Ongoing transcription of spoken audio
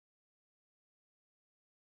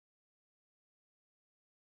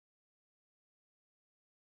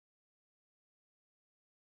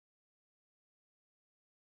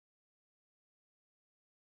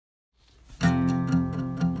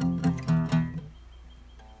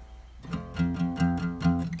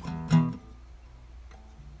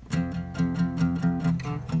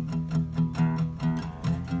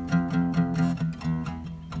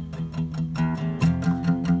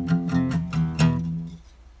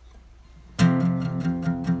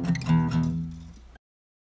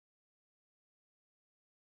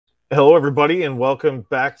Hello, everybody, and welcome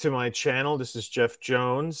back to my channel. This is Jeff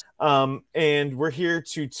Jones, and we're here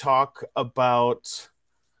to talk about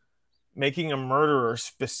Making a Murderer,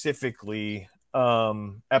 specifically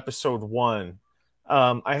episode 1.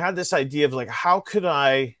 I had this idea of, like, how could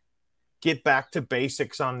I get back to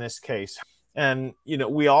basics on this case? And, you know,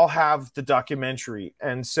 we all have the documentary,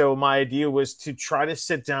 and so my idea was to try to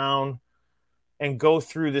sit down and go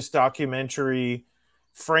through this documentary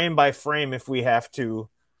frame by frame if we have to,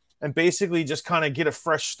 and basically just kind of get a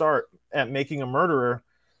fresh start at Making a Murderer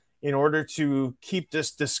in order to keep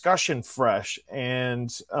this discussion fresh.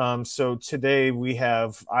 And so today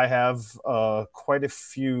I have quite a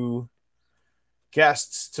few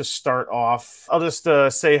guests to start off. I'll just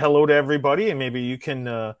say hello to everybody, and maybe you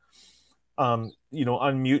can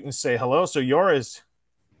unmute and say hello. So yours.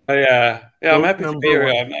 Yeah, I'm happy to be here.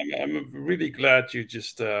 I'm really glad you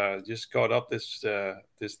just got up this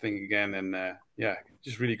thing again, and yeah,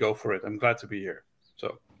 just really go for it. I'm glad to be here,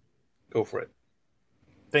 so go for it.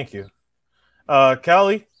 Thank you,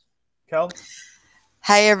 Callie.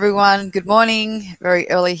 Hey everyone, good morning. Very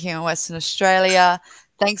early here in Western Australia.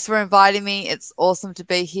 Thanks for inviting me. It's awesome to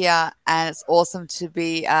be here, and it's awesome to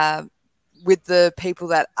be with the people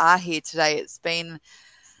that are here today. It's been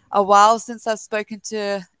a while since I've spoken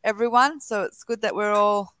to everyone, so it's good that we're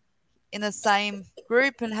all in the same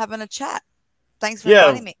group and having a chat. Thanks for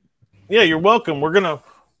inviting me. Yeah, you're welcome. We're gonna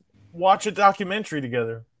watch a documentary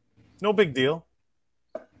together. No big deal.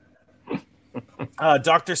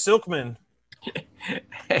 Dr. Silkman.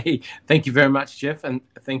 Hey, thank you very much, Jeff, and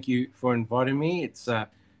thank you for inviting me. It's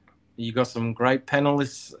you got some great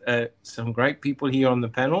panelists, some great people here on the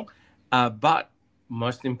panel, but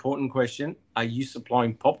most important question, are you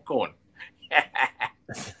supplying popcorn?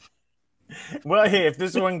 Well, hey, if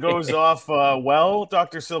this one goes off well,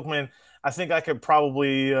 Dr. Silkman, I think I could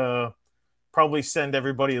probably send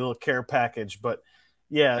everybody a little care package. But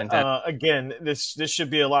yeah, again, this should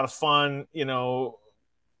be a lot of fun. You know,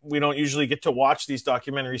 we don't usually get to watch these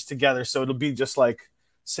documentaries together, so it'll be just like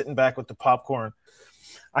sitting back with the popcorn.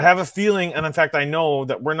 I have a feeling, and in fact, I know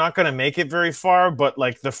that we're not going to make it very far, but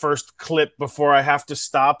like the first clip before I have to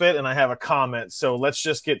stop it, and I have a comment. So let's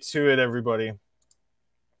just get to it, everybody.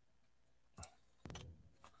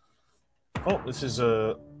 Oh, this is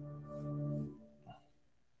a...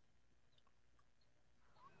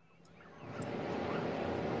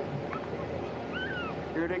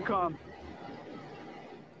 Here they come.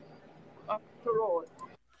 Up the road.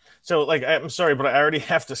 So, like, I'm sorry, but I already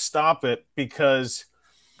have to stop it because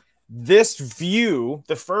this view,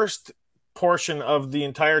 the first portion of the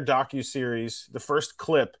entire docuseries, the first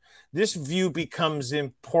clip, this view becomes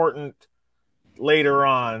important later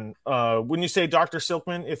on. Wouldn't you say, Dr.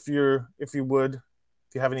 Silkman, if you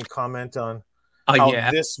have any comment on how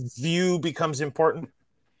this view becomes important?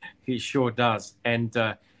 It sure does. And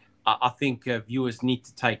I think viewers need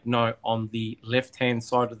to take note, on the left-hand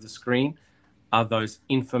side of the screen are those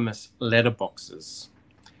infamous letterboxes.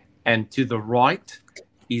 And to the right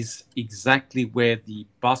is exactly where the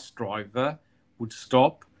bus driver would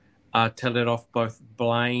stop to let off both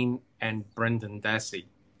Blaine and Brendan Dassey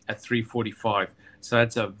at 3:45. So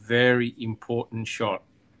that's a very important shot.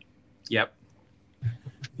 Yep.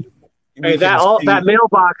 Hey, that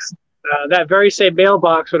mailbox, that very same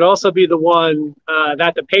mailbox would also be the one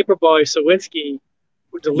that the paperboy Sawinski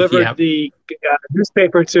delivered the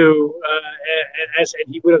newspaper to, and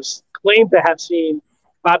he would have claimed to have seen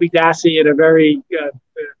Bobby Dassey and a very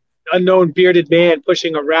unknown bearded man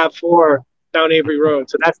pushing a RAV4 down Avery Road.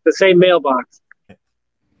 So that's the same mailbox.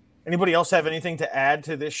 Anybody else have anything to add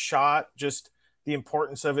to this shot? Just the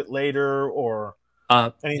importance of it later, or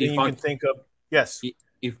anything you can think of? Yes.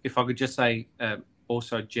 If I could just say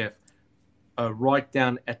also, Jeff, right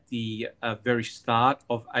down at the very start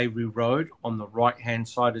of Avery Road, on the right-hand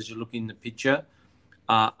side as you look in the picture,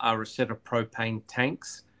 are a set of propane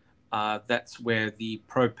tanks. That's where the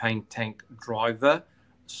propane tank driver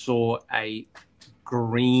saw a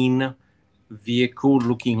green vehicle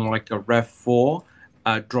looking like a RAV4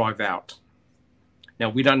 drive out. Now,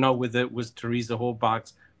 we don't know whether it was Teresa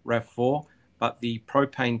Horbach's RAV4, but the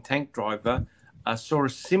propane tank driver saw a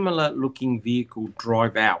similar looking vehicle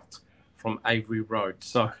drive out from Avery Road.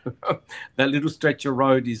 So that little stretch of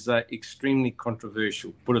road is extremely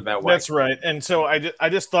controversial, put it that way. That's right. And so I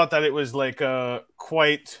just thought that it was like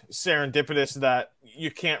quite serendipitous that you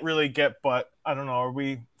can't really get, but I don't know, are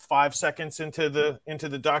we 5 seconds into the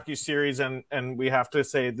docuseries, and we have to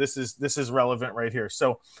say this is relevant right here.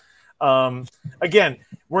 So again,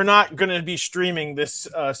 we're not going to be streaming this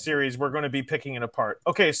series. We're going to be picking it apart.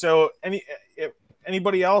 Okay, so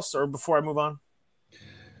anybody else, or before I move on?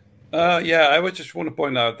 Yeah, I would just want to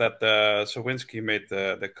point out that Sawinski made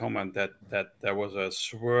the comment that there was a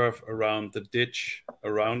swerve around the ditch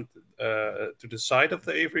around to the side of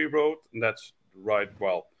the Avery Road, and that's right.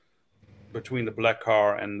 Well, between the black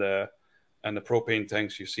car and the propane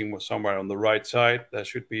tanks, you see somewhere on the right side. There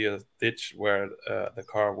should be a ditch where the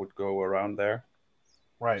car would go around there.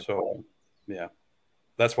 Right. So, yeah,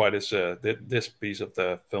 that's why this piece of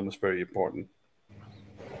the film is very important.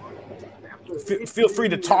 Feel free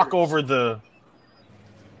to talk over the.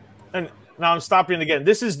 And now I'm stopping again.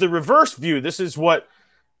 This is the reverse view. This is what,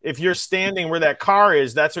 if you're standing where that car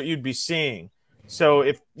is, that's what you'd be seeing. So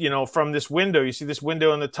if, you know, from this window, you see this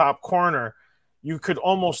window in the top corner, you could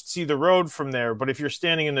almost see the road from there. But if you're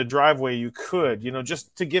standing in the driveway, you could, you know,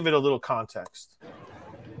 just to give it a little context.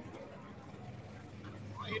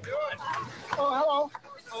 How you doing? Oh, hello.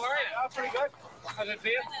 How are you? Oh, pretty good. How's it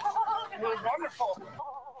feel? It was wonderful.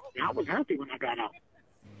 I was happy when I got out.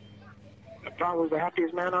 I thought I was the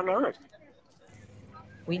happiest man on earth.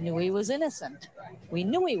 We knew he was innocent. We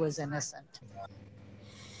knew he was innocent.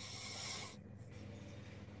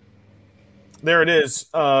 There it is.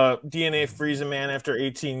 DNA frees a man after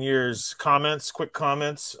 18 years. Comments, quick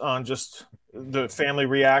comments on just the family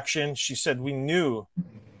reaction. She said, we knew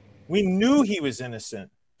he was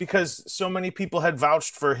innocent because so many people had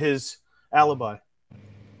vouched for his alibi.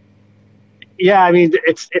 Yeah, I mean,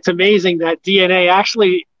 it's amazing that DNA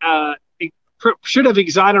actually should have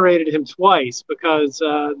exonerated him twice because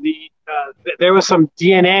there was some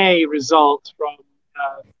DNA results from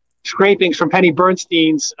scrapings from Penny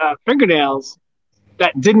Bernstein's fingernails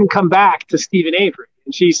that didn't come back to Stephen Avery.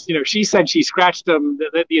 And she said she scratched them,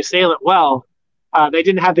 the assailant, well. They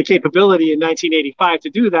didn't have the capability in 1985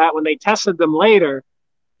 to do that. When they tested them later,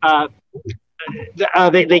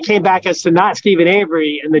 they came back as to not Stephen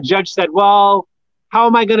Avery, and the judge said, well, how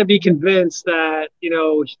am I going to be convinced that, you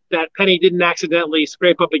know, that Penny didn't accidentally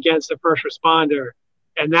scrape up against a first responder?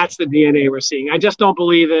 And that's the DNA we're seeing. I just don't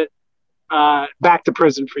believe it. Back to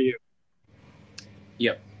prison for you.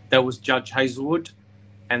 Yep, that was Judge Hazelwood,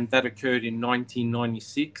 and that occurred in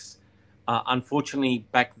 1996. Unfortunately,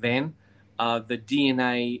 back then, the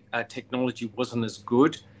DNA technology wasn't as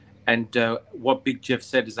good. And what Big Jeff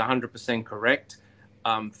said is 100% correct.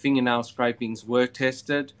 Fingernail scrapings were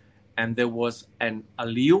tested, and there was an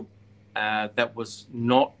allele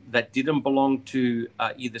that didn't belong to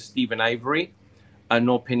either Stephen Avery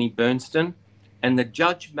nor Penny Bernstein. And the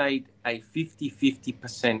judge made a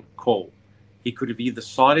 50-50% call. He could have either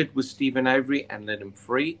sided with Stephen Avery and let him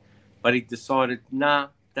free, but he decided, nah,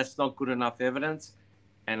 that's not good enough evidence,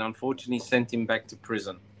 and unfortunately sent him back to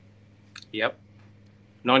prison. Yep.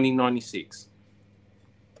 1996.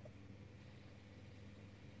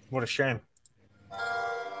 What a shame.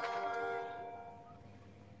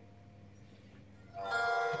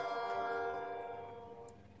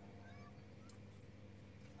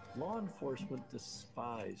 Law enforcement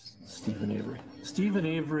despised Stephen Avery. Stephen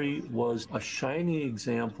Avery was a shining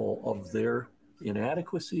example of their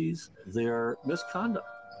inadequacies, their misconduct.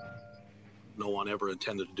 No one ever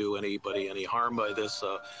intended to do anybody any harm by this.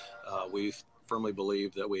 We firmly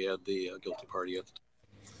believe that we had the guilty party at the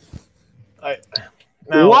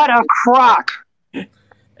time. What a crock!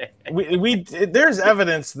 There's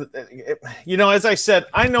evidence that, you know, as I said,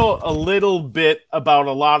 I know a little bit about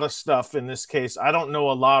a lot of stuff in this case. I don't know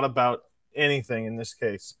a lot about anything in this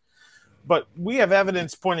case, but we have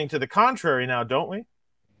evidence pointing to the contrary now, don't we?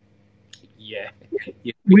 Yeah,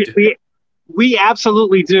 we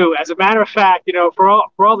absolutely do. As a matter of fact, you know, for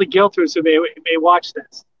all the guilters who may watch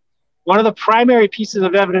this, one of the primary pieces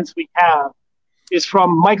of evidence we have is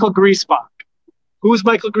from Michael Griesbach. Who's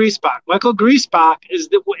Michael Griesbach? Michael Griesbach is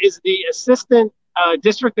the assistant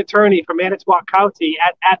district attorney for Manitowoc County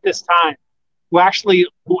at this time, who actually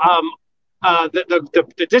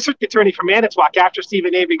the district attorney for Manitowoc after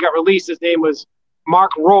Stephen Avery got released. His name was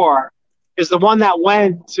Mark Rohr. Is the one that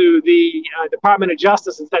went to the Department of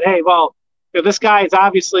Justice and said, "Hey, well, you know, this guy is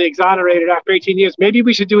obviously exonerated after 18 years. Maybe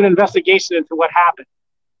we should do an investigation into what happened."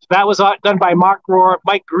 So that was done by Mark Rohr.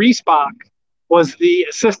 Mike Griesbach was the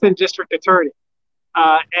assistant district attorney.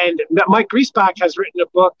 And Mike Griesbach has written a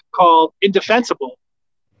book called Indefensible,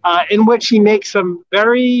 in which he makes some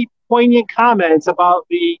very poignant comments about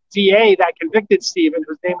the DA that convicted Stephen,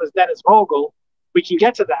 whose name was Dennis Vogel. We can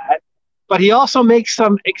get to that. But he also makes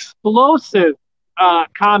some explosive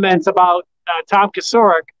comments about Tom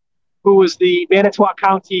Kasurek, who was the Manitowoc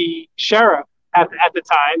County sheriff at the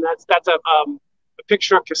time. That's a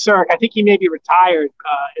picture of Kasurek. I think he may be retired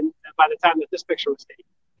by the time that this picture was taken.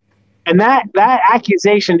 And that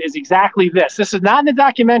accusation is exactly this. This is not in the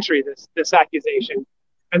documentary, this accusation.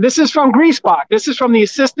 And this is from Griesbach. This is from the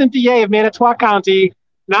assistant DA of Manitowoc County,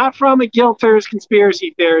 not from a Gilter's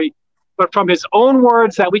conspiracy theory, but from his own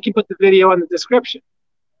words that we can put the video in the description.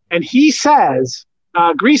 And he says,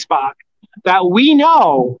 Griesbach, that we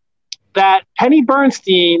know that Penny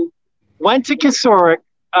Bernstein went to Kasuric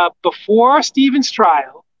before Stephen's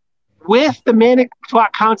trial with the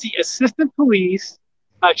Manitowoc County Assistant Police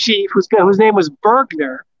Chief, whose name was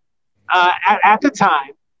Bergner, at the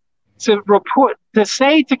time, to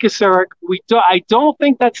say to Kasuric, I don't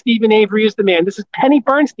think that Stephen Avery is the man. This is Penny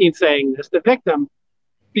Bernstein saying this, the victim,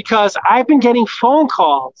 because I've been getting phone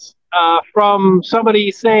calls from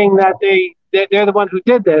somebody saying that they're the one who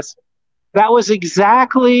did this. That was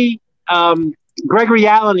exactly Gregory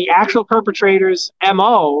Allen, the actual perpetrator's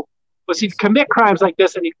MO, was he'd commit crimes like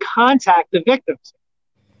this and he'd contact the victims.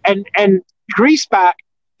 And Griesbach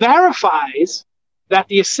verifies that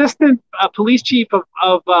the assistant police chief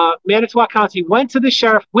of Manitowoc County went to the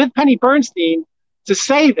sheriff with Penny Bernstein to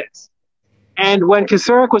say this. And when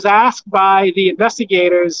Kasuric was asked by the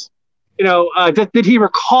investigators, did he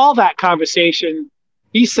recall that conversation?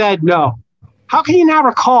 He said no. How can you not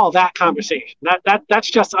recall that conversation? That's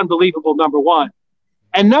just unbelievable, number one.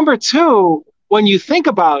 And number two, when you think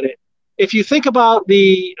about it, if you think about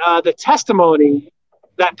the testimony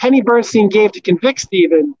that Penny Bernstein gave to convict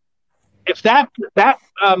Stephen, if that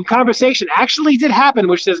conversation actually did happen,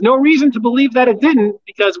 which there's no reason to believe that it didn't,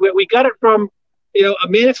 because we got it from a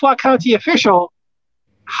Manitowoc County official,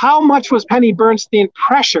 how much was Penny Bernstein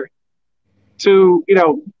pressured to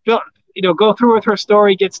go through with her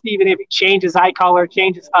story, get Stephen Avery, change his eye color,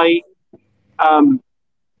 change his height?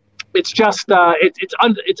 It's just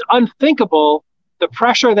it's unthinkable, the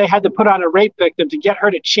pressure they had to put on a rape victim to get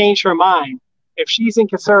her to change her mind if she's in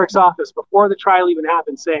Kasuric's office before the trial even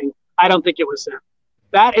happened, saying, I don't think it was him.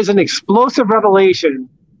 That is an explosive revelation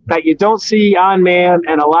that you don't see on man,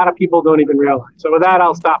 and a lot of people don't even realize. So with that,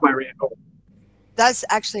 I'll stop my rant. That's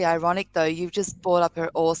actually ironic, though. You've just brought up an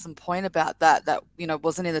awesome point about that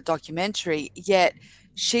wasn't in the documentary, yet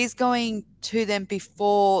she's going to them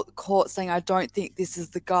before court saying, I don't think this is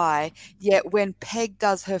the guy. Yet when Peg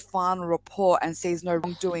does her final report and sees no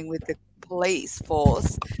wrongdoing with the police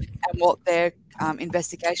force and what their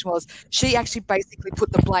investigation was, she actually basically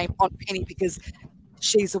put the blame on Penny because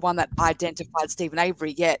she's the one that identified Stephen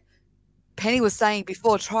Avery. Yet Penny was saying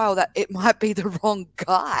before trial that it might be the wrong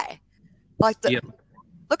guy. Like,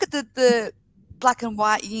 look at the black and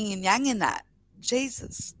white yin and yang in that.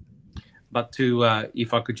 Jesus. But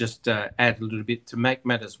if I could just add a little bit to make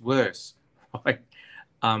matters worse, right?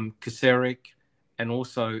 Kasuric and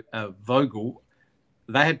also Vogel,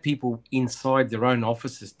 they had people inside their own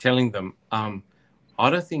offices telling them, I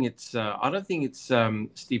don't think it's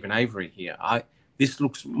Stephen Avery here. This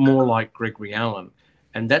looks more like Gregory Allen,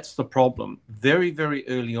 and that's the problem. Very, very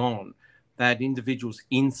early on, they had individuals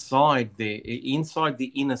inside the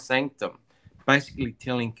inner sanctum, basically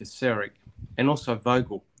telling Kasuric and also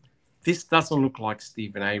Vogel, this doesn't look like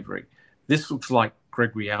Stephen Avery. This looks like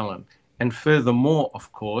Gregory Allen. And furthermore,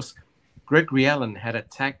 of course, Gregory Allen had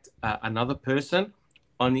attacked another person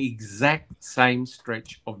on the exact same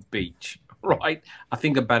stretch of beach, right? I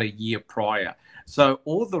think about a year prior. So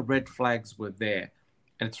all the red flags were there.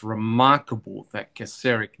 And it's remarkable that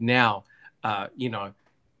Kasuric now,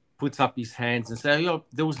 puts up his hands and says,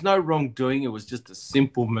 there was no wrongdoing. It was just a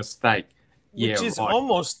simple mistake. Which is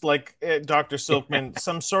almost like, Dr. Silkman,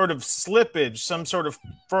 some sort of slippage, some sort of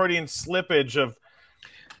Freudian slippage of,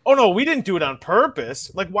 oh no, we didn't do it on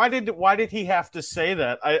purpose. Like, why did he have to say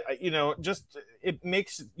that? It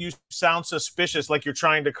makes you sound suspicious, like you're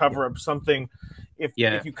trying to cover up something. If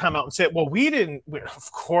you come out and say, well,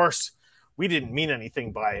 of course, we didn't mean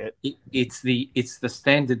anything by it. It's the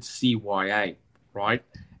standard CYA, right?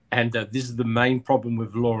 And this is the main problem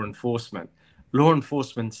with law enforcement. Law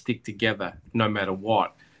enforcement stick together no matter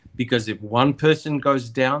what, because if one person goes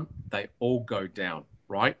down, they all go down,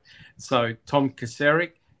 right? So Tom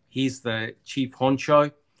Kasuric, he's the chief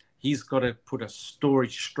honcho. He's got to put a story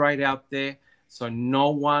straight out there. So no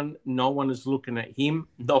one is looking at him.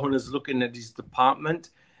 No one is looking at his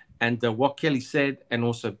department. And what Kelly said, and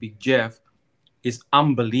also Big Jeff, is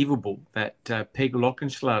unbelievable that Peg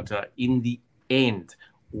Lockenschlatter, in the end,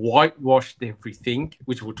 whitewashed everything,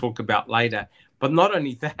 which we'll talk about later. But not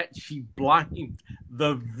only that, she blamed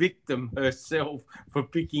the victim herself for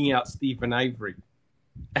picking out Stephen Avery.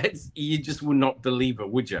 You just would not believe it,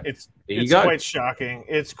 would you? It's quite shocking.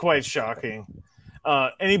 It's quite shocking.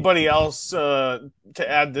 Anybody else to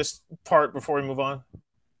add this part before we move on?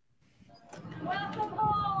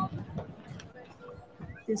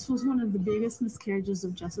 This was one of the biggest miscarriages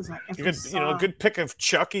of justice I ever saw. You know, a good pick of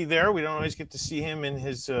Chucky there. We don't always get to see him in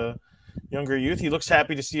his younger youth. He looks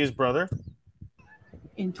happy to see his brother.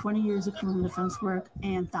 In 20 years of criminal defense work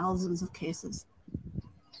and thousands of cases.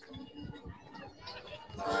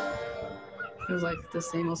 It was like the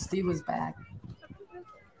same old Steve was back.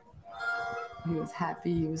 He was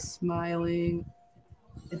happy, he was smiling.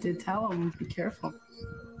 I did tell him, be careful.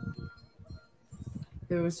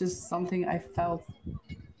 There was just something I felt.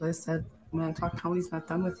 I said, when I talk, Tony's not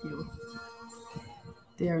done with you.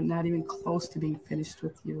 They are not even close to being finished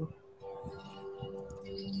with you.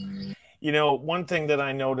 You know, one thing that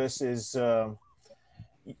I notice is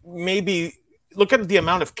maybe look at the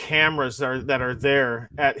amount of cameras that are there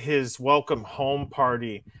at his welcome home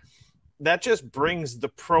party. That just brings the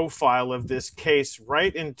profile of this case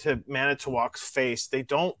right into Manitowoc's face. They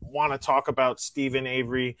don't want to talk about Stephen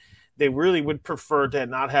Avery. They really would prefer to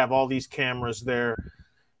not have all these cameras there.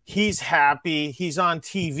 He's happy. He's on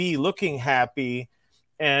TV looking happy.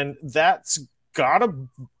 And that's got to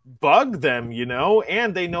bug them, you know,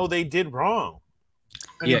 and they know they did wrong.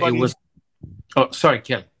 Anybody? Yeah, it was. Oh, sorry,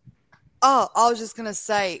 Kelly. Oh, I was just going to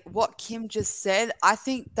say what Kim just said. I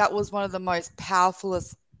think that was one of the most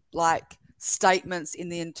powerfulest, like, statements in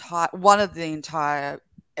the entire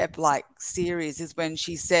series is when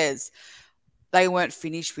she says they weren't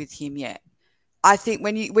finished with him yet. I think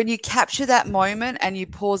when you capture that moment and you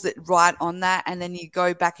pause it right on that, and then you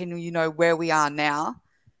go back and you know where we are now,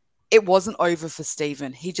 it wasn't over for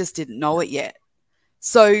Stephen. He just didn't know it yet.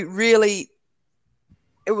 So really,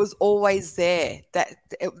 it was always there that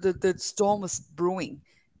the storm was brewing.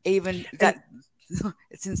 Even that,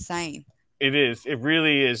 it's insane. It is. It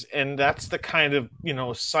really is. And that's the kind of, you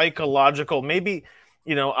know, psychological, maybe,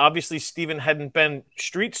 you know, obviously Stephen hadn't been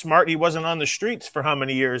street smart. He wasn't on the streets for how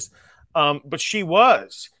many years? But she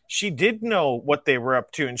was. She did know what they were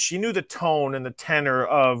up to, and she knew the tone and the tenor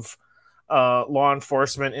of law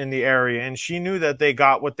enforcement in the area, and she knew that they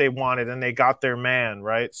got what they wanted and they got their man,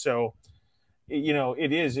 right? So, you know,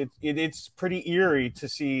 it's pretty eerie to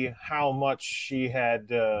see how much she had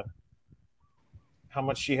the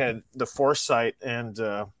foresight, and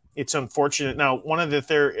it's unfortunate. Now, one of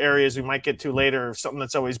the areas we might get to later, something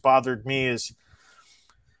that's always bothered me is,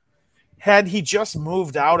 had he just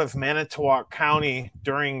moved out of Manitowoc County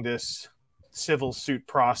during this civil suit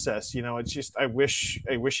process, you know, it's just, I wish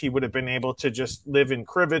he would have been able to just live in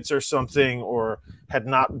Crivets or something, or had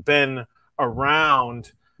not been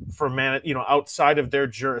around for outside of their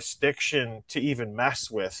jurisdiction to even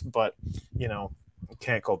mess with. But, you know, you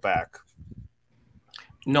can't go back.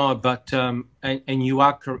 No, but and you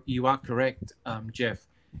are correct, Jeff,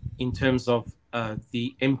 in terms of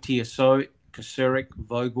the MTSO, Kosarik,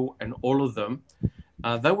 Vogel, and all of them.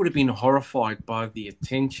 They would have been horrified by the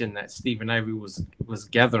attention that Stephen Avery was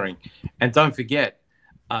gathering. And don't forget,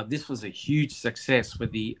 this was a huge success for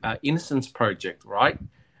the Innocence Project, right?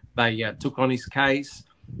 They took on his case.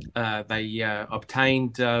 They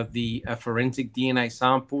obtained the forensic DNA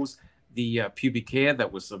samples, the pubic hair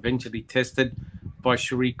that was eventually tested by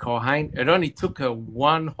Cherie Cohane. It only took her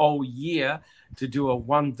 1 whole year to do a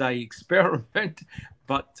 1-day experiment.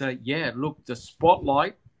 But yeah, look, the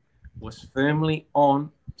spotlight was firmly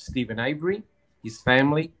on Stephen Avery, his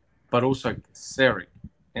family, but also Kosarik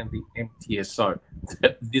and the MTSO.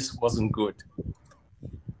 This wasn't good.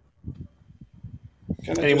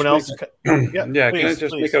 Anyone else? Can I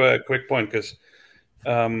just make a quick point? Because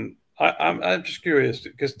I'm just curious,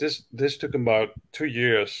 because this took about 2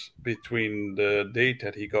 years between the date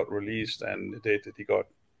that he got released and the date that he got,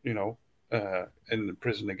 you know, in the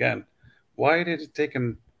prison again. Why did it take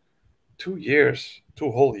him 2 years, 2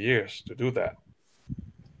 whole years to do that?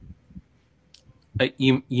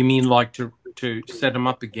 You mean like to set him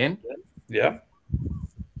up again? Yeah.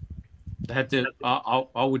 They had to.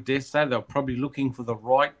 I would dare say they were probably looking for the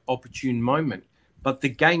right opportune moment. But the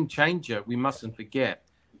game changer, we mustn't forget,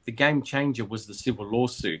 the game changer was the civil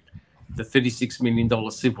lawsuit, the $36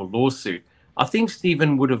 million civil lawsuit. I think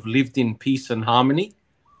Stephen would have lived in peace and harmony,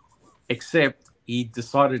 except he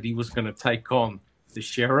decided he was going to take on the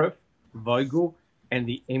sheriff, Vogel, and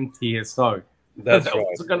the MTSO.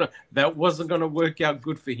 That wasn't going to work out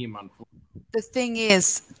good for him, unfortunately. The thing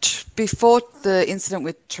is, before the incident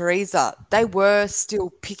with Teresa, they were still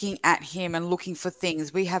picking at him and looking for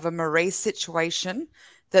things. We have a Maurice situation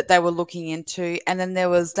that they were looking into, and then there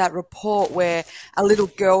was that report where a little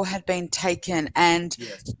girl had been taken, and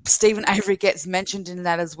yes, Stephen Avery gets mentioned in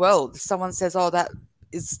that as well. Someone says, oh, that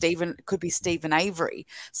is Stephen, could be Stephen Avery.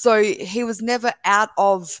 So he was never out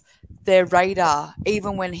of their radar,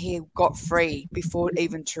 even when he got free, before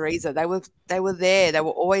even Teresa. They were there. They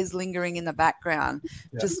were always lingering in the background,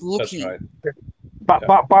 just looking. That's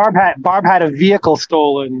right. Barb had a vehicle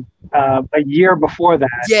stolen a year before that.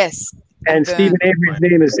 Yes. And Stephen Avery's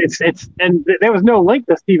name is it's and there was no link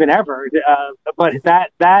to Stephen ever, but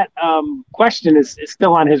that question is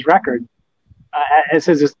still on his record. It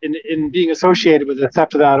says in being associated with the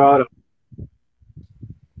theft of that auto.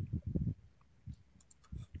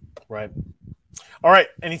 Right. All right.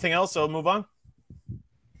 Anything else? I'll move on.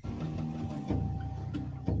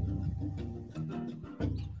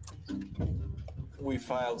 We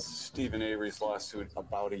filed Stephen Avery's lawsuit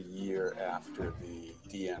about a year after the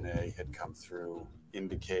DNA had come through,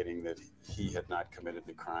 indicating that he had not committed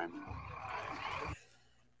the crime.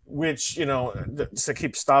 Which, you know, to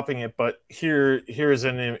keep stopping it, but here's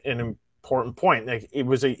an important point. Like, it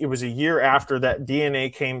was a year after that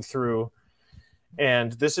DNA came through,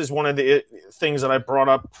 and this is one of the things that I brought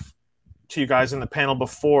up to you guys in the panel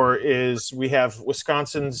before. Is we have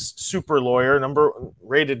Wisconsin's super lawyer,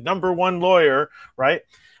 rated number one lawyer, right?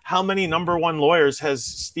 How many number one lawyers has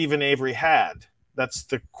Stephen Avery had? That's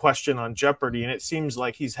the question on Jeopardy, and it seems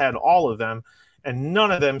like he's had all of them, and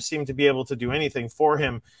none of them seem to be able to do anything for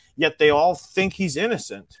him, yet they all think he's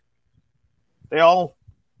innocent. They all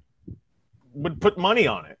would put money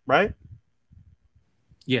on it, right?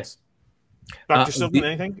 Yes. Dr. Silverman,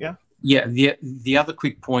 anything? Yeah. Yeah. The other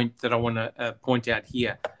quick point that I want to point out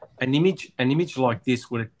here, an image like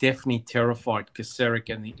this would have definitely terrified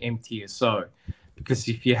Kacerik and the MTSO, because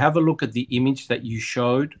if you have a look at the image that you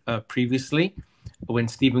showed previously, when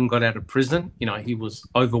Stephen got out of prison, you know, he was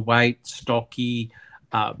overweight, stocky,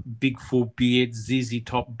 big full beard, ZZ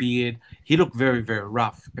top beard. He looked very, very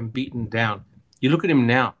rough and beaten down. You look at him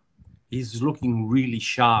now, he's looking really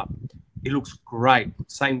sharp. He looks great.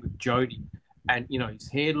 Same with Jody. And, you know,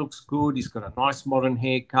 his hair looks good. He's got a nice modern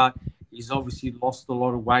haircut. He's obviously lost a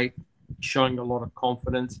lot of weight, showing a lot of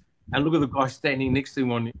confidence. And look at the guy standing next to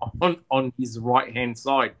him on his right-hand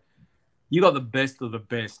side. You got the best of the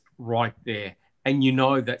best right there. And you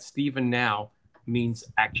know that Stephen now means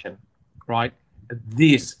action, right?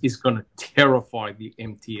 This is going to terrify the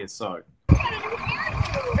MTSO. A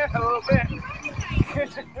little bit.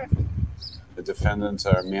 The defendants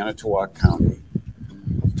are Manitowoc County,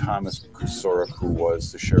 Thomas Kacerik, who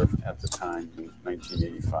was the sheriff at the time in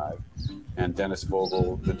 1985, and Dennis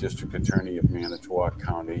Vogel, the district attorney of Manitowoc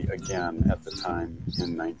County, again at the time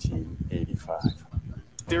in 1985.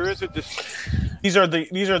 There is these are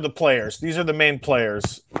the players. These are the main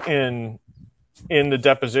players in the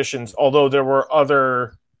depositions, although there were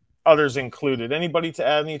others included. Anybody to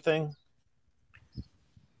add anything?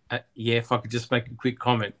 Yeah, if I could just make a quick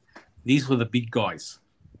comment. These were the big guys,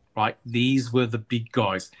 right? These were the big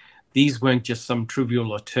guys. These weren't just some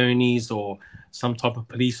trivial attorneys or some type of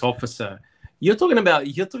police officer. You're talking about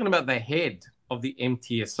the head of the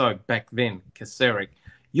MTSO back then, Kacerik.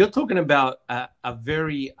 You're talking about a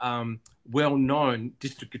very well-known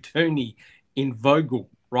district attorney in Vogel,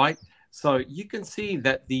 right? So you can see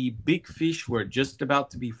that the big fish were just about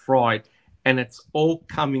to be fried, and it's all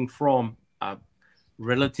coming from a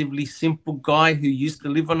relatively simple guy who used to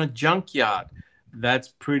live on a junkyard. That's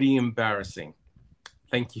pretty embarrassing.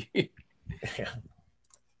 Thank you.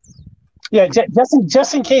 Yeah,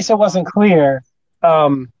 just in case it wasn't clear,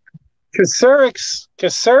 Kacerik's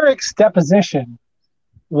deposition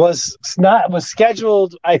was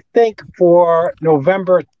scheduled, I think, for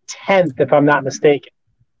November 10th, if I'm not mistaken.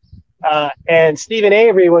 And Stephen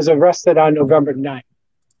Avery was arrested on November 9th.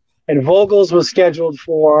 And Vogel's was scheduled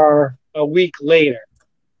for a week later,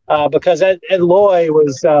 because Ed Loy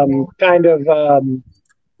was kind of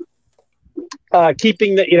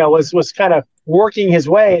keeping was kind of working his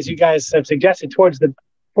way, as you guys have suggested, towards the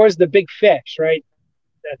big fish, right?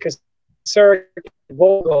 Because Kacerik and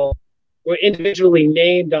Vogel were individually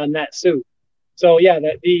named on that suit. So yeah,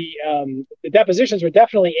 the depositions were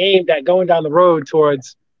definitely aimed at going down the road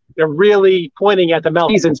towards, they're really pointing at the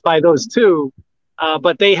malfeasance by those two,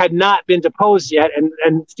 but they had not been deposed yet.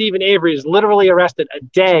 And Stephen Avery is literally arrested a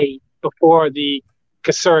day before the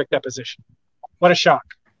Kacerik deposition. What a shock.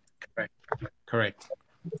 Correct.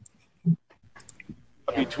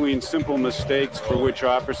 Between simple mistakes for which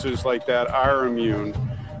officers like that are immune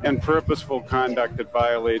and purposeful conduct that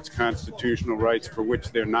violates constitutional rights for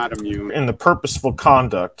which they're not immune. In the purposeful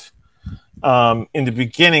conduct, in the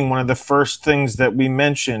beginning, one of the first things that we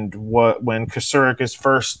mentioned when Kacerik is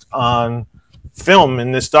first on film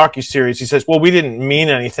in this docuseries, he says, well, we didn't mean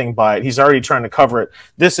anything by it. He's already trying to cover it.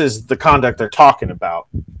 This is the conduct they're talking about.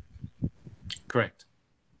 Correct.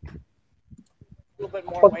 bit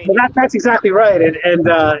more Well, weighty. that's exactly right. And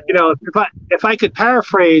you know, if I could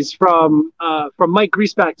paraphrase from Mike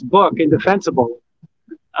Griesbach's book, Indefensible,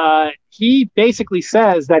 he basically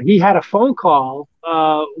says that he had a phone call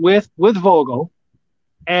with Vogel,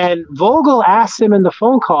 and Vogel asked him in the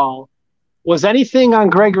phone call, was anything on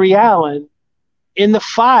Gregory Allen in the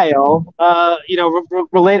file, you know,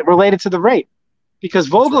 related to the rape? Because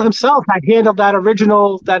Vogel himself had handled that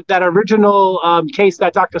original case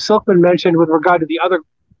that Dr. Silkman mentioned with regard to the other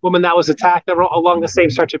woman that was attacked along the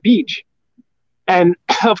same stretch of beach. And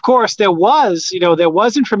of course, there was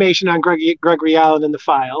information on Gregory Allen in the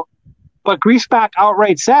file, but Griesbach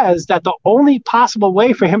outright says that the only possible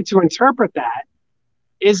way for him to interpret that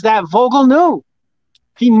is that Vogel knew.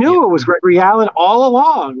 He knew it was Gregory Allen all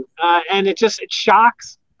along, and it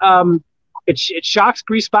shocks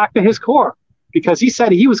Griesbach to his core, because he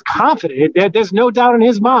said he was confident. There's no doubt in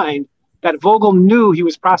his mind that Vogel knew he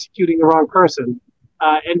was prosecuting the wrong person,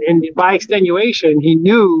 and by extenuation, he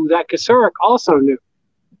knew that Kosarik also knew,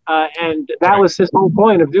 and that was his whole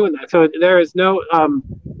point of doing that. So there is no,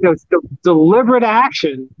 deliberate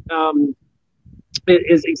action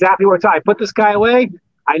is exactly what it's. I put this guy away.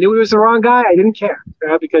 I knew he was the wrong guy. I didn't care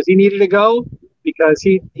because he needed to go because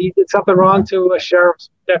he did something wrong to a sheriff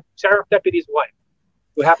deputy's wife,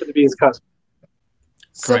 who happened to be his cousin.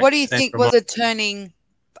 So what do you think was a turning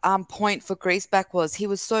point for Griesbach? Was he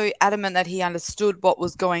was so adamant that he understood what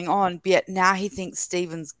was going on, but yet now he thinks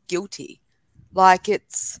Stephen's guilty. Like,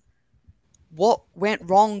 it's what went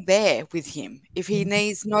wrong there with him? If he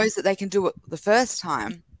knows that they can do it the first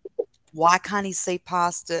time, why can't he see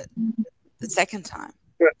past it the second time?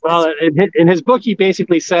 Well, in his book, he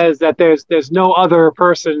basically says that there's no other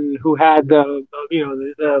person who had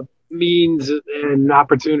the means and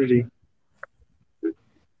opportunity.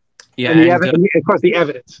 Yeah, and of course the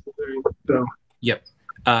evidence. So. Yep,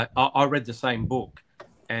 I read the same book,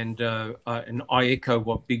 and I echo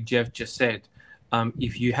what Big Jeff just said.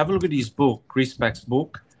 If you have a look at his book, Griesbach's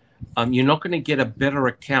book, you're not going to get a better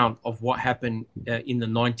account of what happened in the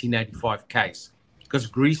 1985 case, because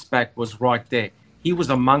Griesbach was right there. He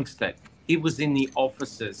was amongst it. He was in the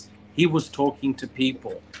offices. He was talking to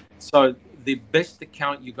people. So the best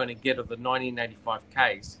account you're going to get of the 1985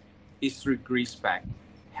 case is through Griesbach.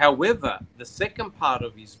 However, the second part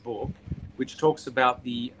of his book, which talks about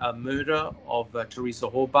the murder of Teresa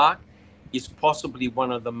Horbach, is possibly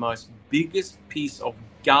one of the most biggest piece of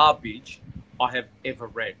garbage I have ever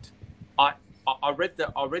read. I read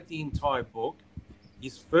the entire book.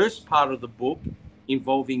 His first part of the book,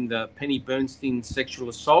 involving the Penny Bernstein sexual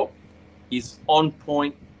assault, is on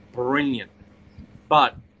point, brilliant.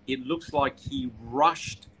 But it looks like he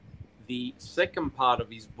rushed the second part of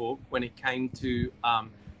his book when it came to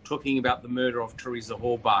talking about the murder of Teresa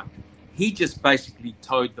Horbach. He just basically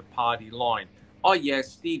towed the party line. Oh yeah,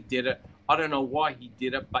 Steve did it. I don't know why he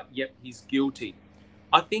did it, but yep, he's guilty.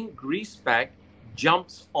 I think Griesbach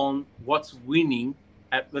jumps on what's winning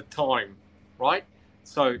at the time, right?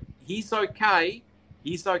 So he's okay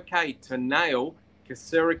to nail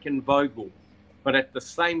Kosarik and Vogel. But at the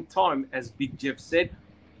same time, as Big Jeff said,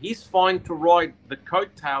 he's fine to ride the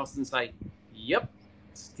coattails and say, yep,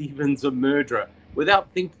 Stephen's a murderer, without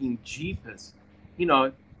thinking, jeepers. You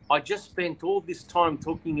know, I just spent all this time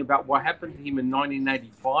talking about what happened to him in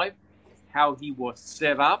 1985, how he was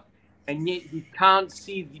set up, and yet he can't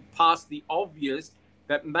see past the obvious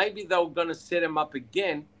that maybe they were going to set him up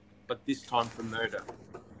again, but this time for murder.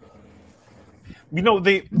 You know,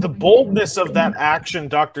 the boldness of that action,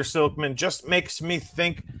 Dr. Silkman, just makes me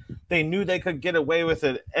think they knew they could get away with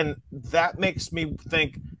it. And that makes me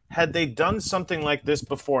think, had they done something like this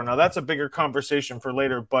before? Now, that's a bigger conversation for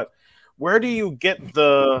later, but where do you get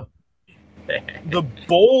the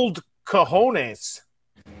bold cojones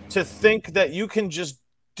to think that you can just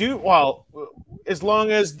do, well, as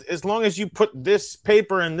long as you put this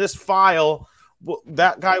paper in this file,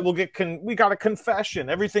 that guy will get, we got a confession.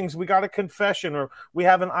 We got a confession, or we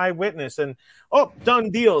have an eyewitness, and oh, done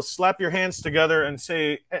deal. Slap your hands together and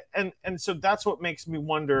say, and so that's what makes me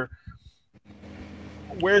wonder,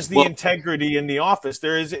 where's the integrity in the office?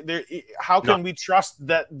 How can we trust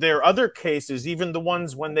that there are other cases, even the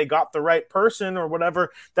ones when they got the right person or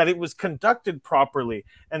whatever, that it was conducted properly?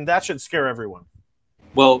 And that should scare everyone.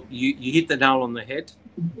 Well, you hit the nail on the head,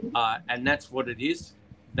 and that's what it is.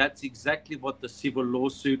 That's exactly what the civil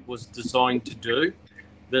lawsuit was designed to do.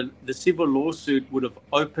 The civil lawsuit would have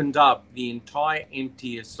opened up the entire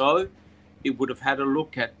MTSO. It would have had a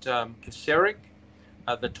look at Kosarik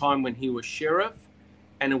at the time when he was sheriff,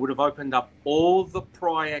 and it would have opened up all the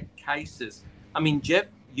prior cases. I mean, Jeff,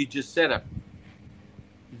 you just said it.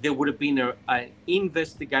 There would have been an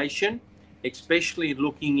investigation, especially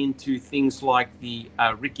looking into things like the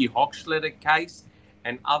Ricky Hochschlager case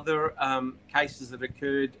and other cases that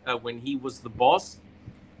occurred when he was the boss.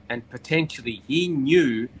 And potentially he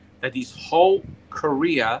knew that his whole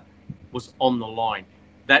career was on the line.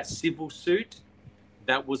 That civil suit,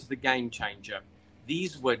 that was the game changer.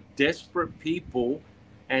 These were desperate people,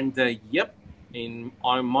 and yep, in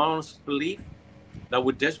my honest belief, they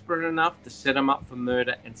were desperate enough to set him up for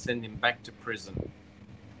murder and send him back to prison.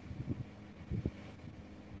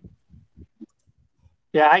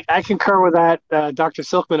 Yeah, I concur with that, Dr.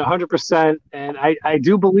 Silkman, 100%. And I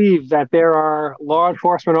do believe that there are law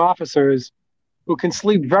enforcement officers who can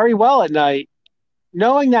sleep very well at night,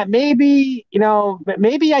 knowing that maybe,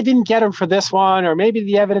 maybe I didn't get him for this one, or maybe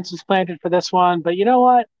the evidence was planted for this one. But you know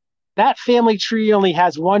what? That family tree only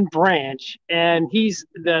has one branch, and he's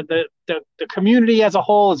the community as a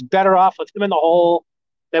whole is better off with him in the hole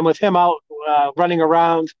than with him out running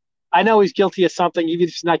around. I know he's guilty of something, even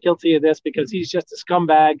if he's not guilty of this, because he's just a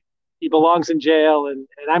scumbag. He belongs in jail, and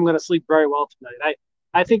I'm going to sleep very well tonight.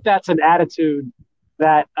 I think that's an attitude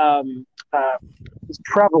that is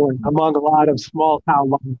prevalent among a lot of small town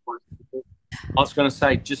law enforcement. I was going to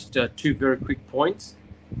say just two very quick points.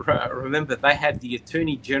 Remember, they had the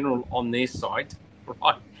Attorney General on their side,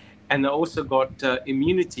 right? And they also got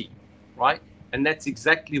immunity, right? And that's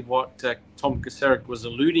exactly what Tom Kaczmarek was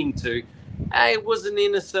alluding to. Hey, it was an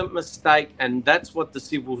innocent mistake, and that's what the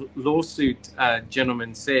civil lawsuit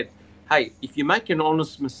gentleman said. Hey, if you make an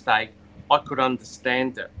honest mistake, I could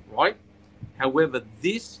understand it, right? However,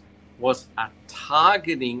 this was a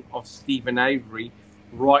targeting of Stephen Avery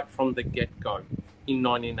right from the get-go in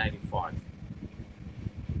 1985.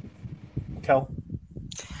 Kel?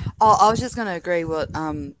 Oh, I was just going to agree with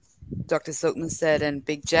Dr. Silkman said and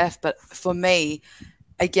Big Jeff, but for me,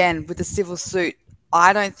 again, with the civil suit,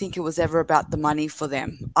 I don't think it was ever about the money for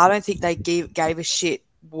them. I don't think they gave a shit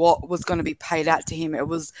what was going to be paid out to him. It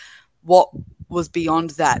was what was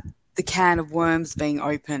beyond that, the can of worms being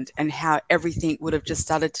opened and how everything would have just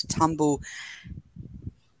started to tumble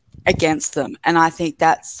against them. And I think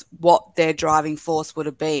that's what their driving force would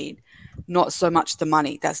have been, not so much the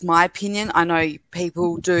money. That's my opinion. I know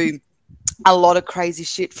people do a lot of crazy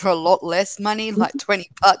shit for a lot less money, like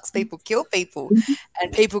 $20. People kill people,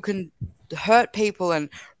 and people can hurt people and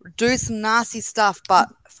do some nasty stuff. But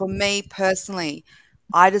for me personally,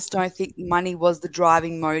 I just don't think money was the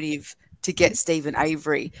driving motive to get Stephen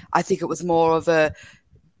Avery. I think it was more of a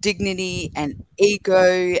dignity and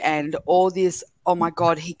ego and all this, oh my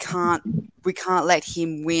God, we can't let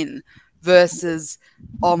him win, versus,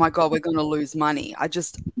 oh my God, we're going to lose money. I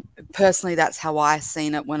just, personally, that's how I've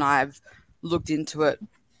seen it when I've looked into it.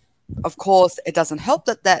 Of course, it doesn't help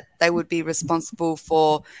that they would be responsible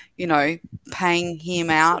for, paying him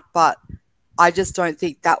out, but I just don't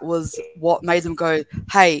think that was what made them go,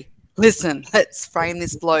 hey, listen, let's frame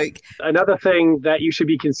this bloke. Another thing that you should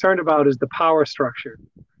be concerned about is the power structure,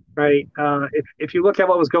 right? If you look at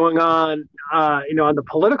what was going on, on the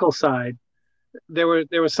political side, there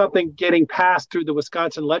was something getting passed through the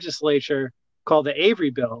Wisconsin legislature called the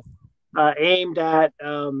Avery bill, aimed at,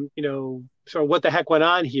 sort of what the heck went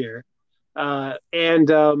on here. When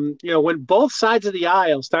both sides of the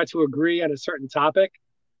aisle start to agree on a certain topic,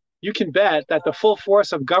 you can bet that the full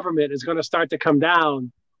force of government is going to start to come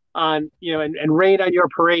down on, and rain on your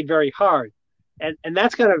parade very hard. And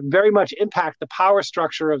that's going to very much impact the power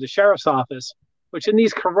structure of the sheriff's office, which in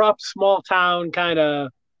these corrupt small town kind of,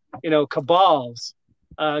 cabals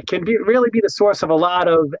can really be the source of a lot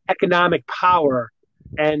of economic power.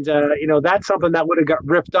 And, that's something that would have got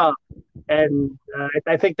ripped up. And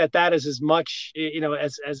I think that is as much,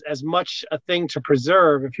 as much a thing to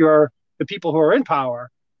preserve if you're the people who are in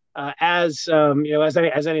power as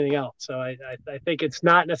anything else. So I think it's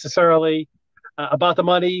not necessarily about the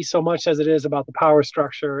money so much as it is about the power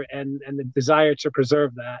structure and the desire to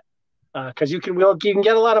preserve that. Because you can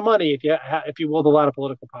get a lot of money if you wield a lot of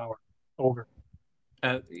political power over.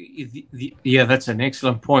 Yeah, that's an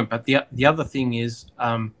excellent point. But the other thing is,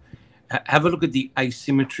 have a look at the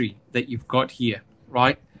asymmetry that you've got here,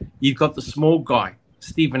 right? You've got the small guy,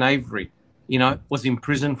 Stephen Avery, was in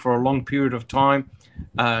prison for a long period of time,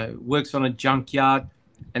 works on a junkyard,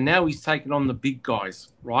 and now he's taken on the big guys,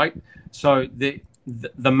 right? So the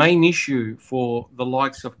main issue for the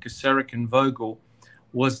likes of Kaczmarek and Vogel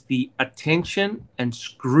was the attention and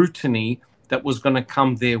scrutiny that was going to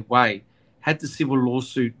come their way had the civil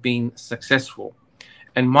lawsuit been successful.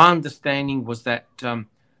 And my understanding was that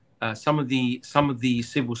some of the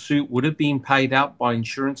civil suit would have been paid out by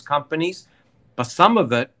insurance companies, but some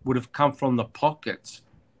of it would have come from the pockets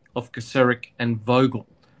of Kaczmarek and Vogel.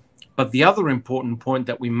 But the other important point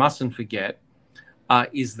that we mustn't forget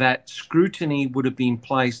is that scrutiny would have been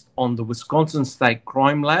placed on the Wisconsin State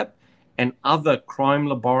Crime Lab and other crime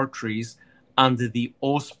laboratories under the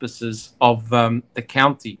auspices of the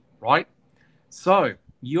county, right? So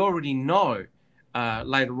you already know,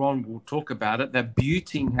 later on we'll talk about it, that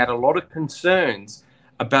Buting had a lot of concerns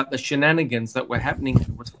about the shenanigans that were happening in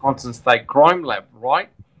the Wisconsin State Crime Lab, right?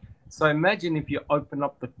 So imagine if you open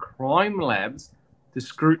up the crime labs to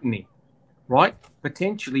scrutiny, right?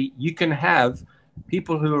 Potentially you can have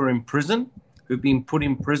people who are in prison, who've been put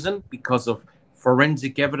in prison because of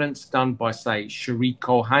forensic evidence done by, say, Cherie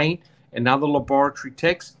Culhane and other laboratory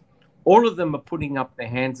techs. All of them are putting up their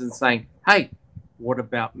hands and saying, hey, what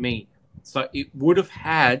about me? So it would have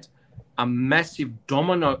had a massive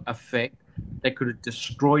domino effect that could have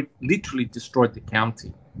destroyed, literally destroyed the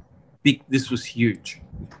county. This was huge.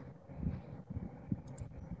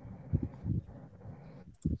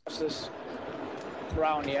 This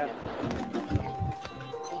round yet.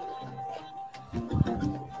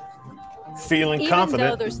 Feeling confident.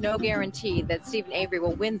 Even though there's no guarantee that Stephen Avery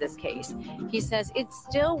will win this case, he says it's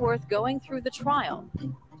still worth going through the trial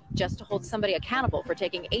just to hold somebody accountable for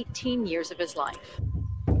taking 18 years of his life.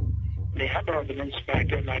 They had the evidence back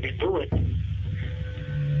then. I didn't do it.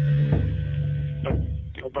 But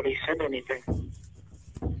nobody said anything.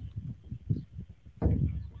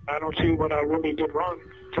 I don't see what I really did wrong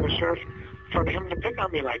to the sheriff for him to pick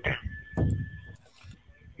on me like that.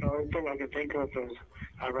 The only thing I can think of is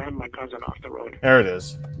I ran my cousin off the road. There it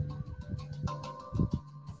is.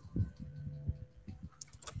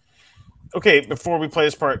 Okay, before we play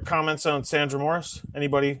this part, comments on Sandra Morris?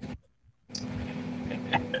 Anybody?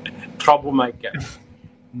 Troublemaker.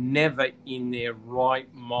 Never in their right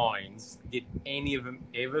minds did any of them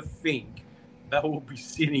ever think they will be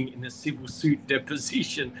sitting in a civil suit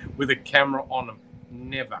deposition with a camera on them.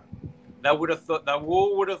 Never. They all would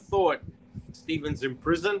have thought Stephen's in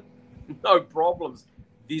prison, no problems.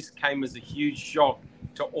 This came as a huge shock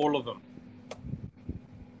to all of them.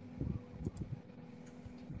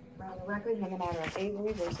 On the record, in the matter of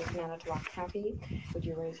Avery versus Manitowoc County, would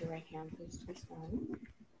you raise your right hand, please, to respond?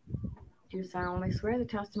 Do you solemnly swear the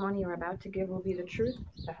testimony you're about to give will be the truth,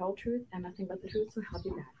 the whole truth, and nothing but the truth, so help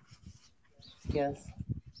you God? Yes.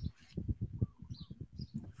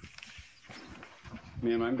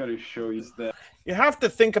 Ma'am, I'm going to show you that. You have to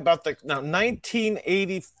think about now,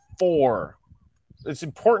 1984. It's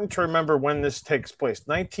important to remember when this takes place.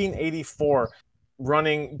 1984,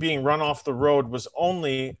 being run off the road was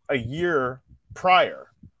only a year prior.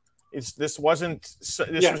 This was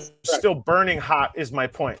still burning hot, is my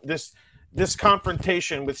point. This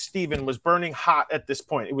confrontation with Stephen was burning hot at this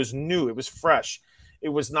point. It was new. It was fresh. It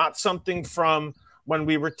was not something from when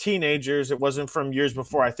we were teenagers. It wasn't from years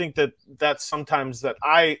before. I think that's sometimes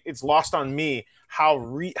it's lost on me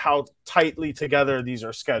how tightly together these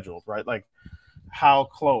are scheduled, right? Like how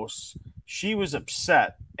close. She was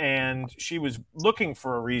upset and she was looking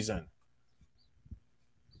for a reason,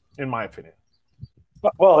 in my opinion.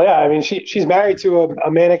 Well, yeah, I mean, she's married to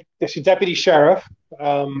a man. She's deputy sheriff,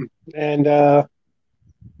 and that's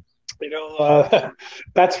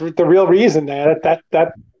the real reason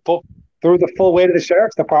that threw the full weight of the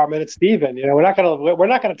sheriff's department at Stephen. We're not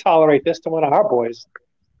gonna tolerate this to one of our boys.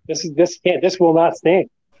 This will not stand.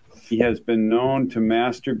 He has been known to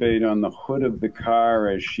masturbate on the hood of the car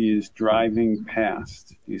as she is driving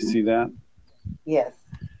past. Do you see that? Yes.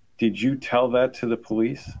 Did you tell that to the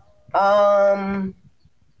police?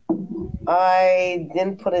 I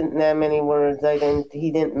didn't put it in that many words.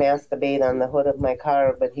 He didn't masturbate on the hood of my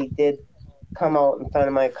car, but he did come out in front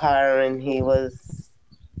of my car and he was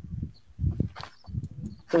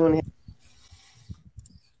doing his...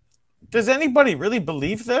 Does anybody really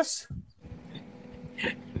believe this?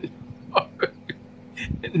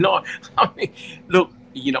 No, I mean, look,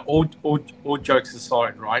 all jokes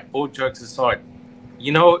aside, right? All jokes aside,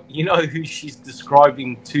 you know who she's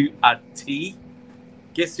describing to a T?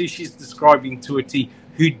 Guess who she's describing to a T?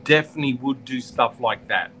 Who definitely would do stuff like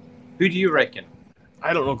that? Who do you reckon?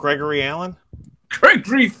 I don't know. Gregory Allen?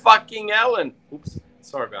 Gregory fucking Allen. Oops,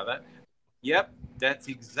 sorry about that. Yep, that's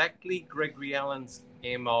exactly Gregory Allen's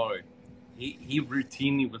MO. He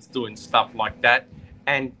routinely was doing stuff like that.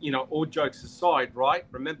 And, all jokes aside, right?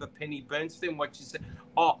 Remember Penny Bernstein, what she said?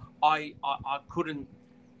 Oh,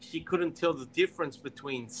 she couldn't tell the difference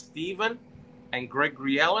between Stephen and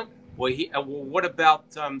Gregory Allen. Well, what about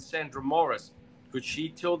Sandra Morris? Could she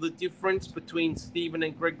tell the difference between Stephen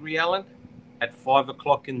and Gregory Allen at 5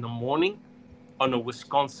 o'clock in the morning on a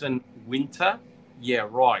Wisconsin winter? Yeah,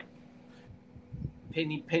 right.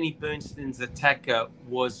 Penny Bernstein's attacker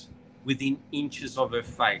was within inches of her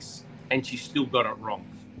face. and she still got it wrong.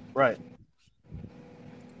 Right.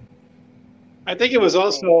 I think it was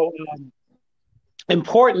also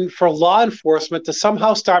important for law enforcement to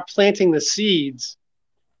somehow start planting the seeds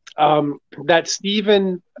that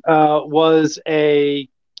Stephen was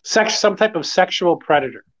some type of sexual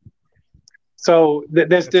predator. So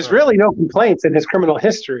there's really no complaints in his criminal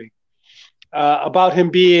history about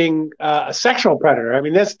him being a sexual predator. I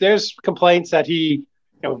mean, there's complaints that he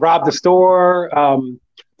robbed the store,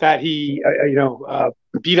 that he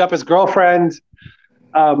beat up his girlfriend.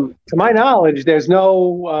 To my knowledge, there's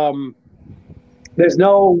no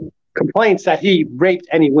complaints that he raped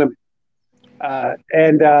any women. This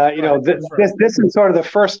is sort of the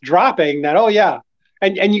first dropping that, oh yeah,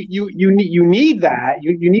 and you need that.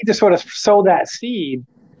 You need to sort of sow that seed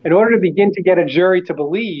in order to begin to get a jury to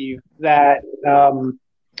believe that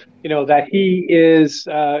that he is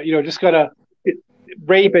just going to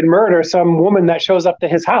rape and murder some woman that shows up to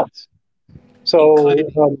his house. So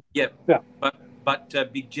but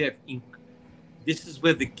Big Jeff, this is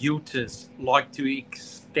where the guilters like to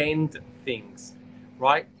extend things,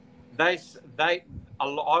 right?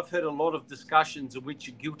 I've heard a lot of discussions in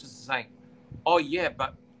which guilters are saying, oh yeah,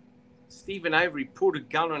 but Stephen Avery pulled a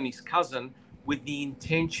gun on his cousin with the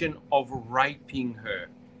intention of raping her,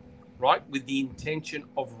 right? With the intention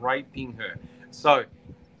of raping her. So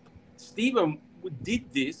Stephen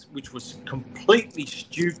did this, which was completely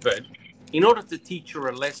stupid, in order to teach her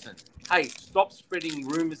a lesson. Hey, stop spreading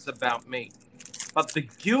rumors about me. But the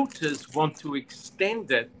guilters want to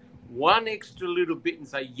extend it one extra little bit and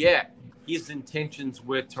say, yeah, his intentions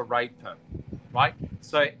were to rape her, right?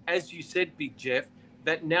 So as you said, Big Jeff,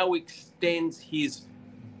 that now extends his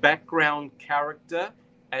background character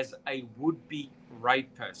as a would-be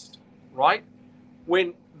rapist, right?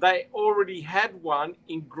 When they already had one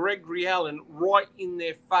in Gregory Allen right in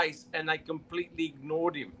their face and they completely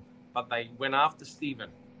ignored him, but they went after Stephen.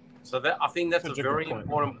 So I think that's a very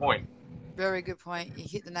important point. Very good point. You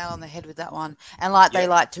hit the nail on the head with that one. And they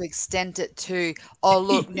like to extend it to, oh,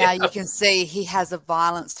 look, now you can see he has a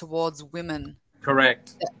violence towards women.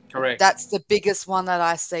 Correct. That's the biggest one that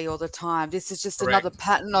I see all the time. This is just another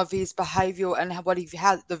pattern of his behavior and what he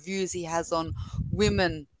has, the views he has on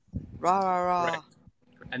women. Correct.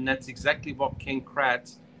 And that's exactly what Ken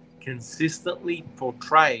Kratz consistently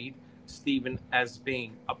portrayed Stephen as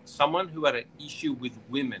being, someone who had an issue with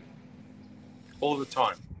women all the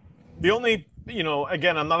time. The only,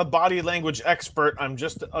 again, I'm not a body language expert. I'm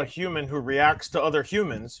just a human who reacts to other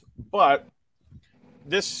humans. But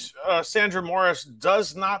this Sandra Morris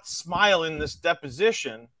does not smile in this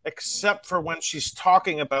deposition, except for when she's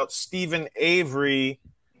talking about Stephen Avery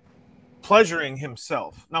pleasuring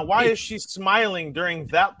himself. Now, why is she smiling during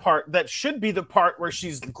that part? That should be the part where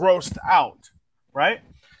she's grossed out, right?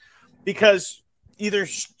 Because either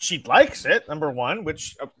she likes it, number one,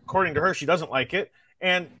 which according to her, she doesn't like it.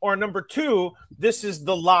 Or number two, this is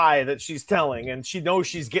the lie that she's telling, and she knows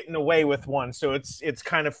she's getting away with one, so it's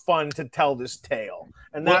kind of fun to tell this tale,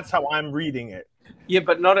 and that's how I'm reading it. Yeah,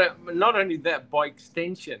 but not only that, by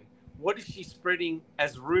extension, what is she spreading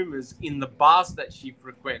as rumors in the bars that she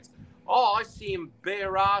frequents? Oh, I see him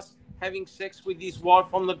bare ass having sex with his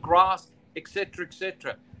wife on the grass, etc.,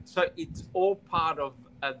 etc. So it's all part of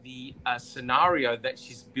the scenario that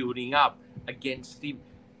she's building up against Steve.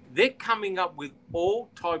 They're coming up with all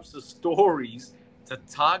types of stories to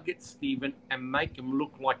target Stephen and make him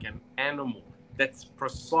look like an animal. That's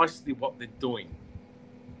precisely what they're doing.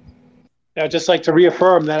 I'd just like to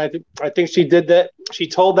reaffirm that I think she did that. She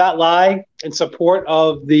told that lie in support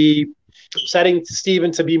of the setting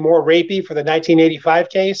Stephen to be more rapey for the 1985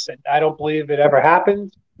 case. And I don't believe it ever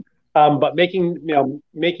happened. But making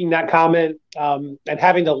that comment and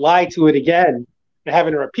having to lie to it again and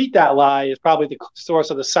having to repeat that lie is probably the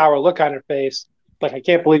source of the sour look on her face. Like, I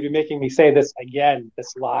can't believe you're making me say this again,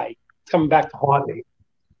 this lie. It's coming back to haunt me.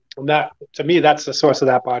 And that, to me, that's the source of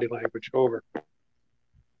that body language. Over.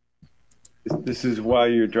 This is why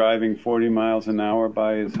you're driving 40 miles an hour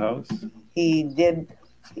by his house? He did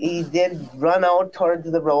run out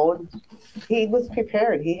towards the road. He was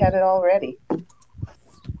prepared. He had it all ready.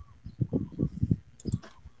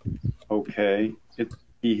 Okay.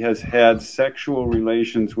 He has had sexual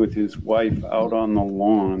relations with his wife out on the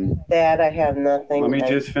lawn. That I have nothing. Let me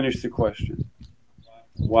just finish the question.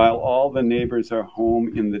 While all the neighbors are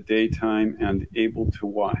home in the daytime and able to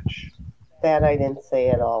watch. That I didn't say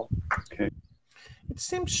at all. Okay. It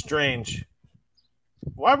seems strange.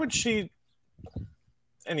 Why would she...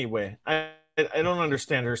 Anyway, I don't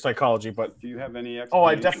understand her psychology, but... Do you have any explanation? Oh,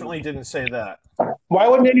 I definitely didn't say that. Why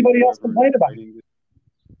wouldn't anybody else complain about it?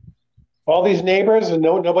 All these neighbors and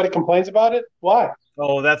nobody complains about it? Why?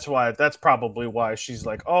 Oh, that's why. That's probably why she's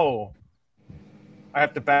like, oh, I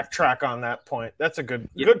have to backtrack on that point. That's a good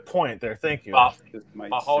point there. Thank you. Hold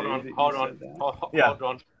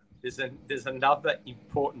on. There's another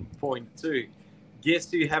important point too. Guess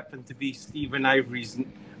who happened to be Stephen Avery's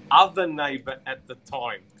other neighbor at the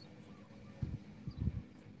time?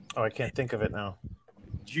 Oh, I can't think of it now.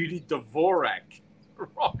 Judy Dvorak,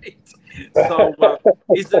 right? So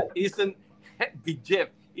isn't Jeff?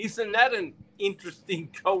 Isn't that an interesting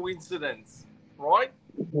coincidence, right?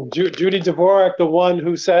 Judy Dvorak, the one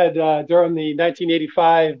who said during the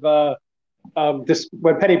 1985,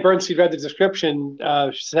 when Penny Bernstein read the description,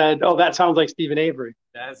 said, "Oh, that sounds like Stephen Avery."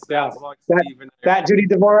 That sounds like Stephen Avery. That Judy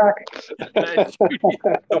Dvorak.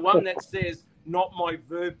 The one that says, "Not my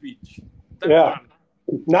verbiage." That one.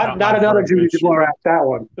 Not another Judy Dvorak. That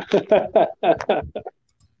one.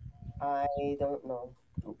 I don't know.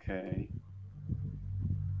 Okay.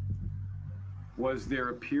 Was there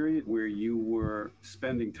a period where you were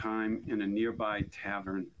spending time in a nearby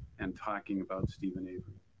tavern and talking about Stephen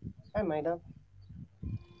Avery? I might have.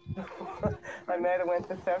 I might have went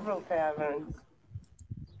to several taverns.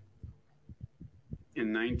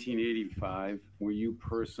 In 1985, were you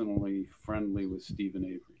personally friendly with Stephen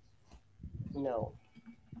Avery? No.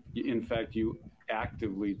 In fact, you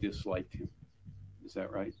actively disliked him. Is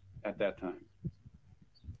that right? At that time?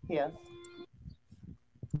 Yes.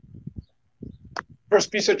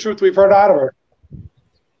 First piece of truth we've heard out of her.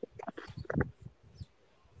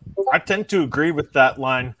 I tend to agree with that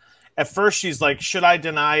line. At first, she's like, should I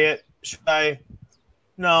deny it? Should I?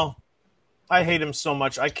 No. I hate him so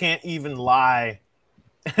much. I can't even lie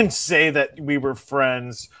and say that we were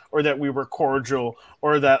friends or that we were cordial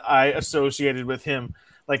or that I associated with him.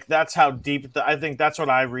 Like, that's how deep, I think that's what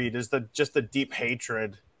I read, is just the deep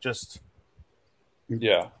hatred. Just.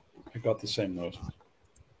 Yeah, I got the same note.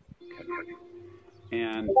 Okay.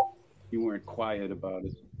 And you weren't quiet about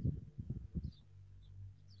it.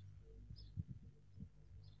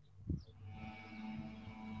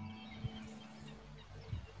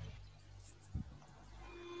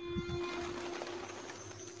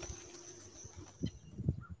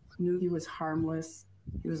 Knew he was harmless.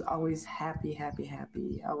 He was always happy,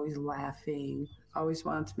 always laughing, always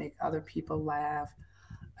wanted to make other people laugh.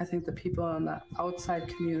 I think the people in the outside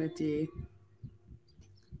community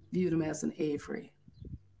viewed him as an Avery,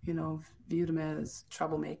 viewed him as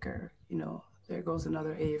troublemaker. There goes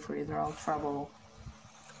another Avery. They're all trouble.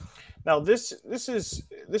 Now, this is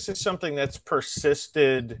something that's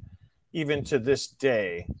persisted even to this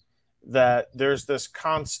day, that there's this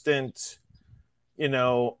constant,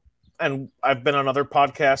 and I've been on other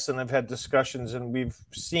podcasts and I've had discussions and we've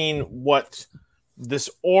seen what this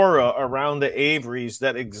aura around the Averys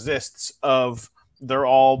that exists of they're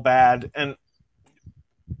all bad. And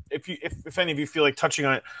if any of you feel like touching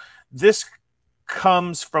on it, this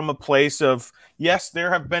comes from a place of, yes,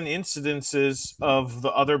 there have been incidences of the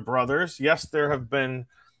other brothers. Yes, there have been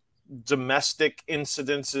domestic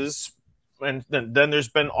incidences. And then there's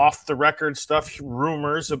been off the record stuff,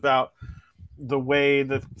 rumors about the way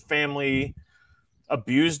the family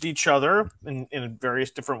abused each other in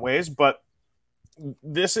various different ways. But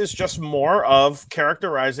this is just more of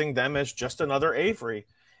characterizing them as just another Avery.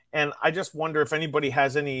 And I just wonder if anybody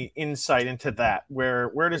has any insight into that.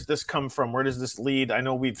 Where does this come from? Where does this lead? I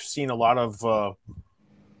know we've seen a lot of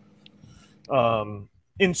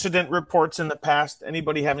incident reports in the past.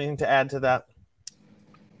 Anybody have anything to add to that?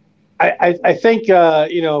 I think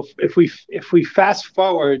if we fast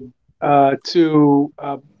forward to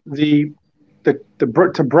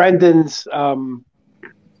Brendan's the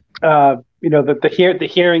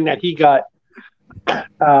hearing that he got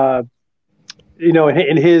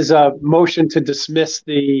in his motion to dismiss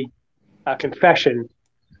the confession,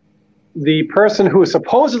 the person who was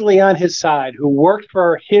supposedly on his side, who worked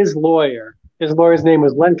for his lawyer's name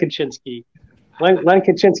was Len Kaczynski. Len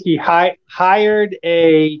Kaczynski hired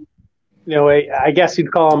I guess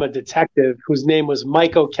you'd call him a detective, whose name was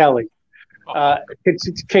Mike O'Kelly.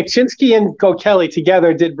 Kaczynski and O'Kelly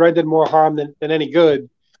together did Brendan more harm than any good.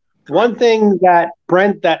 One thing that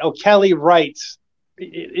O'Kelly writes,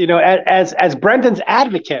 as Brendan's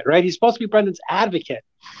advocate, right? He's supposed to be Brendan's advocate.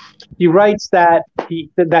 He writes that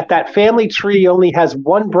that family tree only has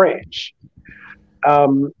one branch,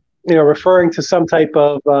 referring to some type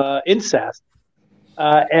of incest,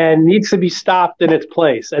 and needs to be stopped in its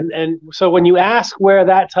place. And so when you ask where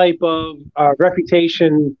that type of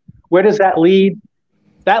reputation, where does that lead?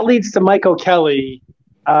 That leads to Mike O'Kelly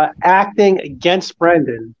acting against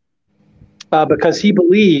Brendan because he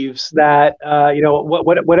believes that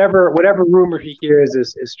whatever rumor he hears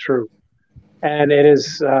is true. And it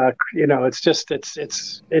is,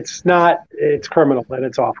 it's criminal and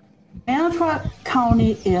it's awful. Manitowoc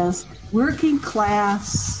County is working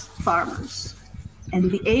class farmers. And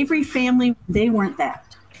the Avery family, they weren't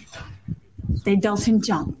that. They dealt in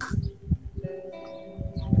junk.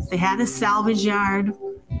 They had a salvage yard.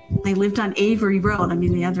 They lived on Avery Road. I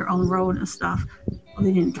mean, they had their own road and stuff.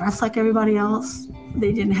 They didn't dress like everybody else.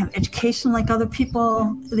 They didn't have education like other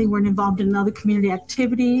people. They weren't involved in other community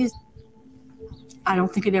activities. I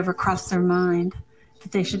don't think it ever crossed their mind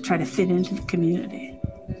that they should try to fit into the community.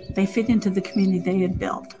 They fit into the community they had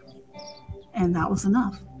built, and that was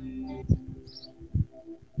enough.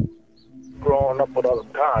 Growing up with all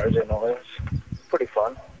them cars, it's pretty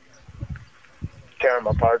fun. Tearing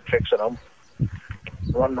them apart, fixing them,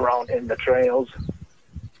 running around in the trails,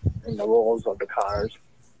 in the rolls of the cars.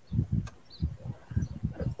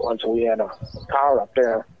 Once we had a car up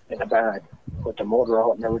there in the back with the motor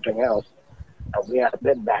out and everything else, and we had a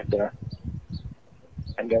bin back there.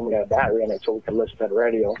 And then we had a battery in it so we could listen to the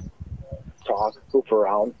radio, talk, goof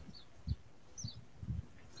around.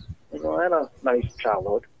 I had a nice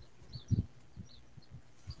childhood.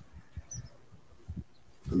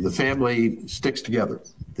 The family sticks together.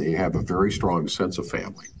 They have a very strong sense of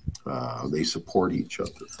family. They support each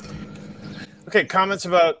other. Okay, comments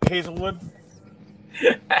about Hazelwood?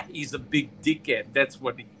 He's a big dickhead. That's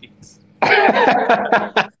what he is.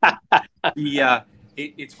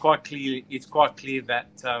 It's quite clear. It's quite clear that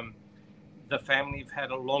the family have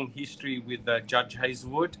had a long history with Judge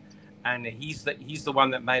Hazelwood, and he's the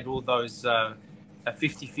one that made all those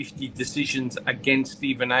 50-50 decisions against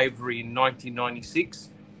Stephen Avery in 1996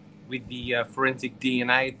 with the forensic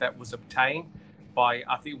DNA that was obtained by,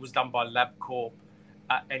 I think it was done by LabCorp,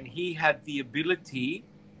 and he had the ability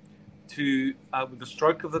to, with the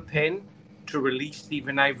stroke of a pen, to release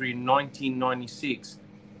Stephen Avery in 1996.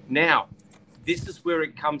 Now, this is where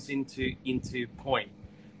it comes into point.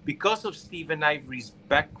 Because of Stephen Avery's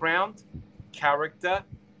background, character,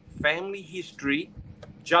 family history,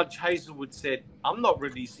 Judge Hazelwood said, I'm not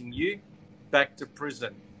releasing you, back to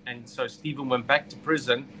prison. And so Stephen went back to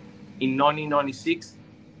prison in 1996,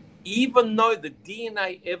 even though the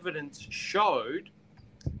DNA evidence showed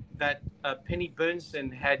that Penny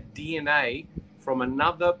Bernson had DNA from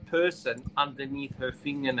another person underneath her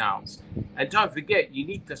fingernails. And don't forget, you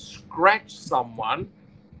need to scratch someone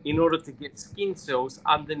in order to get skin cells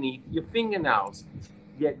underneath your fingernails.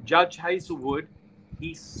 Yet Judge Hazelwood,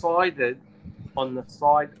 he sided on the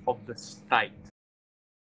side of the state.